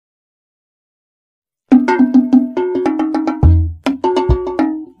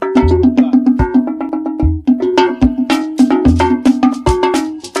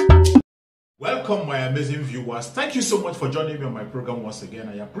Welcome, my amazing viewers. Thank you so much for joining me on my program once again.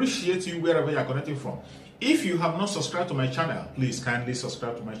 I appreciate you wherever you are connecting from. If you have not subscribed to my channel, please kindly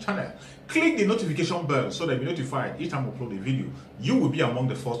subscribe to my channel. Click the notification bell so that you'll be notified each time I upload a video. You will be among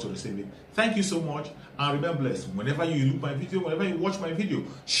the first to receive it. Thank you so much and remain blessed. Whenever you look my video, whenever you watch my video,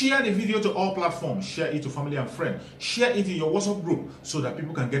 share the video to all platforms. Share it to family and friends. Share it in your WhatsApp group so that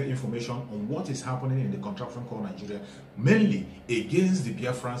people can get information on what is happening in the contraption called Nigeria, mainly against the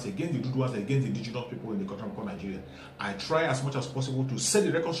Biafrans, against the Duduas, against the indigenous people in the contraption called Nigeria. I try as much as possible to set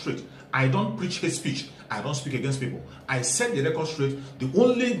the record straight. I don't preach hate speech. I don't speak against people. I set the record straight. The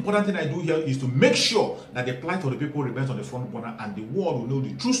only important thing I do here is to make sure that the plight of the people remains on the front burner and the world will know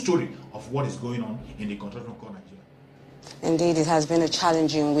the true story of what is going on in the contraption called Nigeria. Indeed, it has been a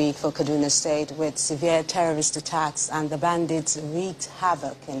challenging week for Kaduna State with severe terrorist attacks, and the bandits wreaked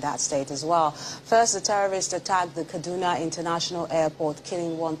havoc in that state as well. First, the terrorists attacked the Kaduna International Airport,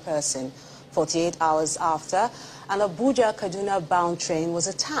 killing one person. 48 hours after, an Abuja-Kaduna bound train was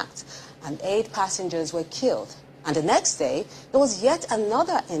attacked and 8 passengers were killed. And the next day, there was yet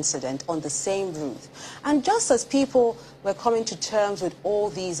another incident on the same route. And just as people were coming to terms with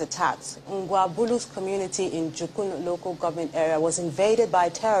all these attacks, Ngwabulu's community in Jukun local government area was invaded by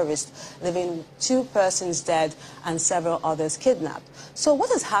terrorists, leaving 2 persons dead and several others kidnapped. So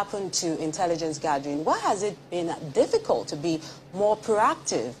what has happened to intelligence gathering? Why has it been difficult to be more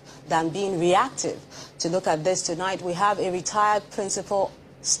proactive than being reactive? To look at this tonight, we have a retired principal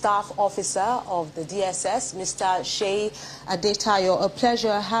Staff Officer of the DSS, Mr. Shea Adetayo. A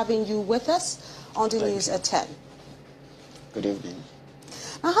pleasure having you with us on the news at 10. Good evening.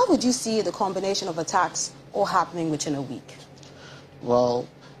 Now, how would you see the combination of attacks all happening within a week? Well,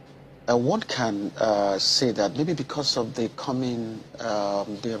 one can say that maybe because of the coming,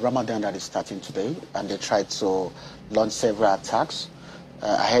 the Ramadan that is starting today, and they tried to launch several attacks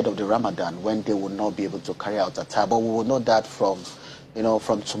ahead of the Ramadan when they will not be able to carry out attack. But we will know that from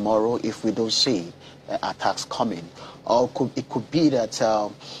from tomorrow if we don't see attacks coming. Or it could be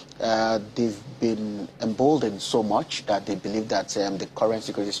that they've been emboldened so much that they believe that the current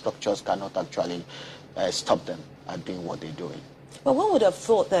security structures cannot actually stop them at doing what they're doing. But one would have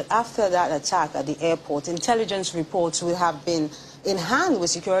thought that after that attack at the airport, intelligence reports would have been in hand with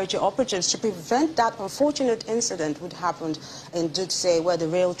security operatives to prevent that unfortunate incident which happened in Dutse, where the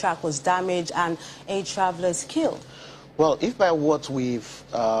rail track was damaged and 8 travelers killed. Well, if by what we've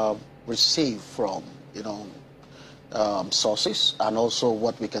received from, sources and also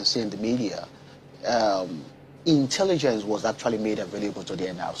what we can see in the media, intelligence was actually made available to the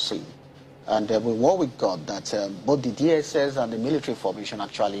NRC. And with what we got, that both the DSS and the military formation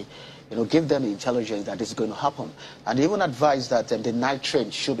actually, gave them intelligence that this is going to happen. And they even advised that the night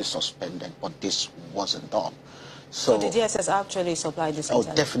train should be suspended, but this wasn't done. So the DSS actually supplied this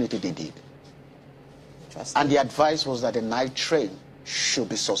intelligence? Oh, definitely they did. And the advice was that the night train should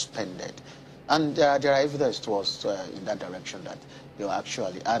be suspended. And there are evidence to us in that direction that they were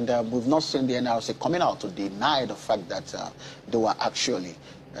actually. And we've not seen the NRC coming out to deny the fact that they were actually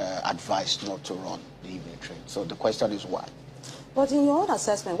advised not to run the evening train. So the question is why? But in your own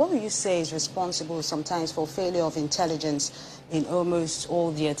assessment, what would you say is responsible sometimes for failure of intelligence in almost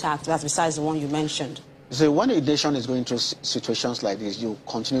all the attacks, besides the one you mentioned? So when a nation is going through situations like this, you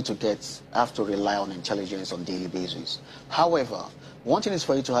continue to have to rely on intelligence on a daily basis. However, one thing is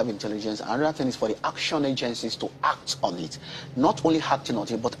for you to have intelligence, another thing is for the action agencies to act on it. Not only acting on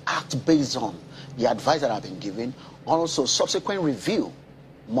it, but act based on the advice that have been given. Also, subsequent review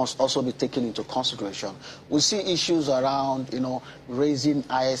must also be taken into consideration. We see issues around, raising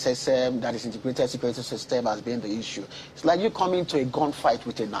ISSM, that is Integrated Security System, as being the issue. It's like you come into a gunfight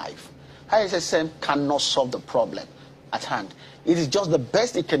with a knife. ISSM cannot solve the problem at hand. It is just the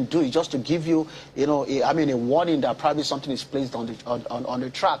best it can do is just to give you, a warning that probably something is placed on the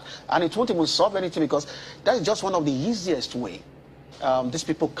track, and it won't even solve anything because that is just one of the easiest way. These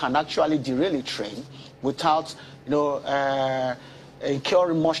people can actually derail a train without,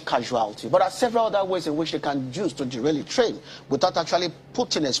 incurring much casualty. But there are several other ways in which they can use to derail a train without actually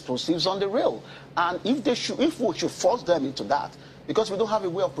putting explosives on the rail. And if we should force them into that, because we don't have a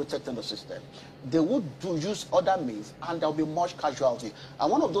way of protecting the system, they would use other means, and there will be much casualty.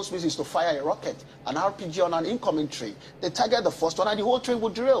 And one of those means is to fire a rocket, an RPG on an incoming train. They target the first one, and the whole train will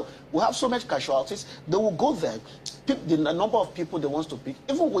derail. We have so much casualties. They will go there, pick the number of people they want to pick.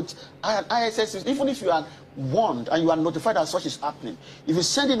 Even with ISS, even if you are warned and you are notified that such is happening, if you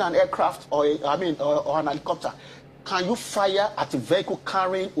send in an aircraft or an helicopter, can you fire at a vehicle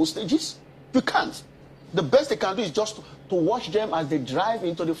carrying hostages? You can't. The best they can do is just to watch them as they drive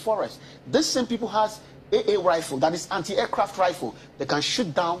into the forest. This same people has AA rifle, that is anti-aircraft rifle. They can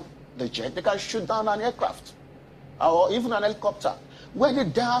shoot down the jet, they can shoot down an aircraft or even an helicopter. We're in a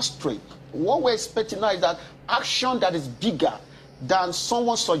dire strait. What we're expecting now is that action that is bigger than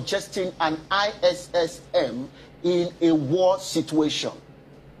someone suggesting an ISSM in a war situation.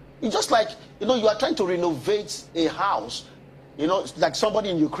 It's just like, you know, you are trying to renovate a house. You know, it's like somebody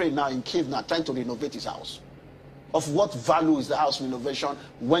in Ukraine now, in Kiev now, trying to renovate his house. Of what value is the house renovation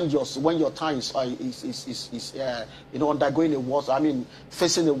when your town is you know, undergoing a war? I mean,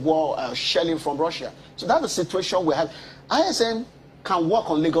 facing a war, shelling from Russia. So that's the situation we have. ISM can work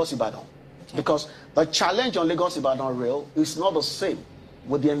on Lagos Ibadan, because the challenge on Lagos Ibadan rail is not the same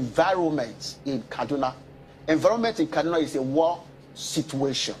with the environment in Kaduna. Environment in Kaduna is a war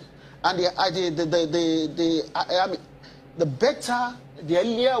situation, and the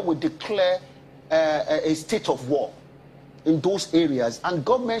earlier we declare a state of war in those areas, and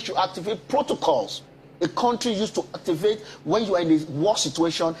government should activate protocols a country used to activate when you are in a war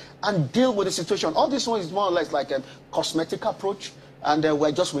situation and deal with the situation. All this one is more or less like a cosmetic approach, and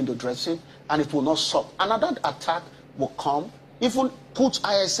we're just window dressing, and it will not solve. Another attack will come. Even put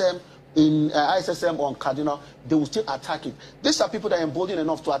ISM in ISSM on Kaduna, they will still attack it. These are people that are emboldened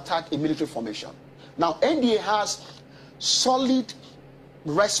enough to attack a military formation. Now, NDA has solid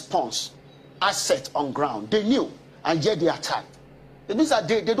response asset on ground. They knew, and yet they attacked. It means that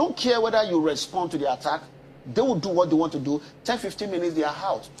they don't care whether you respond to the attack. They will do what they want to do. 10, 15 minutes, they are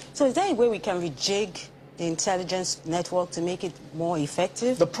out. So is there a way we can rejig the intelligence network to make it more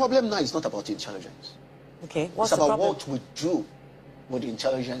effective? The problem now is not about intelligence. Okay, what's it's the about problem? what we do with the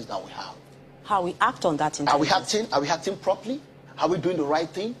intelligence that we have. How we act on that intelligence. Are we acting properly? Are we doing the right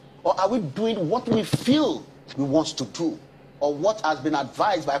thing? Or are we doing what we feel we want to do? Or what has been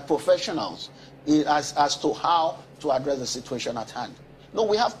advised by professionals as to how to address the situation at hand? No,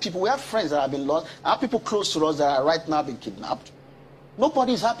 we have people, we have friends that have been lost, have people close to us that are right now being kidnapped.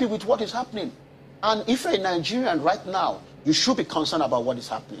 Nobody is happy with what is happening. And if you're a Nigerian right now, you should be concerned about what is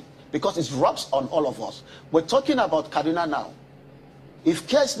happening, because it rubs on all of us. We're talking about Kaduna now. If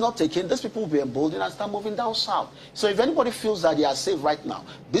care is not taken, these people will be emboldened and start moving down south. So if anybody feels that they are safe right now,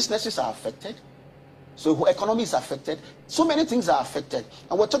 businesses are affected, so economy is affected, so many things are affected.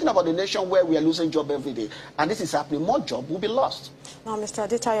 And we're talking about a nation where we are losing jobs every day. And this is happening, more jobs will be lost. Now, Mr.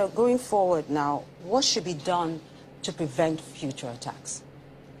 Adetayo, going forward now, what should be done to prevent future attacks?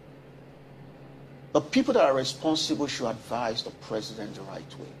 The people that are responsible should advise the president the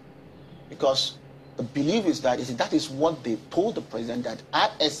right way. Because the belief is that that is what they told the president, that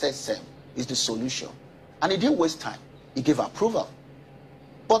ISSM is the solution. And he didn't waste time. He gave approval.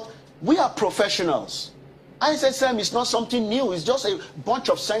 But we are professionals. ISSM is not something new. It's just a bunch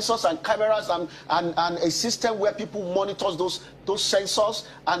of sensors and cameras and a system where people monitor those sensors,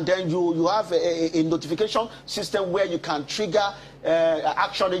 and then you have a notification system where you can trigger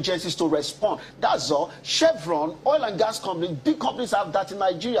action agencies to respond. That's all. Chevron, oil and gas companies, big companies have that in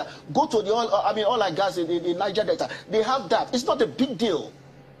Nigeria. Go to the oil and gas in Niger Delta. They have that. It's not a big deal.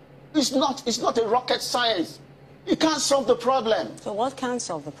 It's not a rocket science. It can't solve the problem. So what can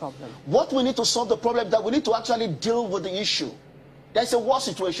solve the problem? What we need to solve the problem is that we need to actually deal with the issue. There's a war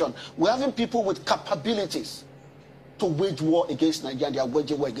situation. We're having people with capabilities to wage war against Nigeria. They are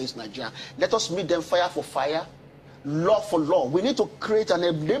waging war against Nigeria. Let us meet them fire for fire, law for law. We need to create an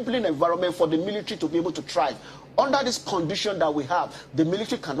enabling environment for the military to be able to thrive. Under this condition that we have, the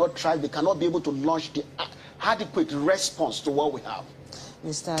military cannot thrive. They cannot be able to launch the adequate response to what we have.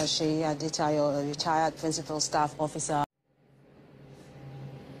 Mr. Sheyi Adetayo, a retired principal staff officer.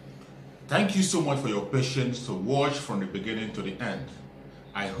 Thank you so much for your patience to watch from the beginning to the end.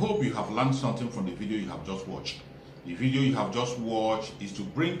 I hope you have learned something from the video you have just watched. The video you have just watched is to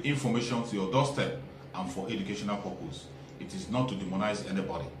bring information to your doorstep and for educational purpose. It is not to demonize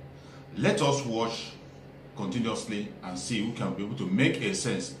anybody. Let us watch continuously and see who can be able to make a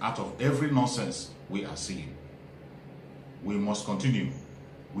sense out of every nonsense we are seeing. We must continue.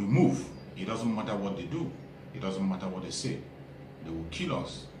 We move. It doesn't matter what they do. It doesn't matter what they say. They will kill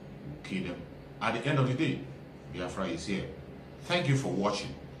us. We will kill them. At the end of the day, Biafra is here. Thank you for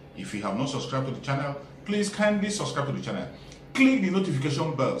watching. If you have not subscribed to the channel, please kindly subscribe to the channel. Click the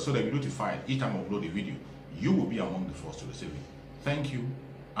notification bell so that you're notified each time I upload a video. You will be among the first to receive it. Thank you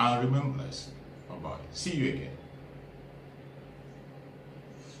and remain blessed. Bye-bye. See you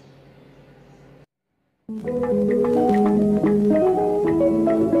again.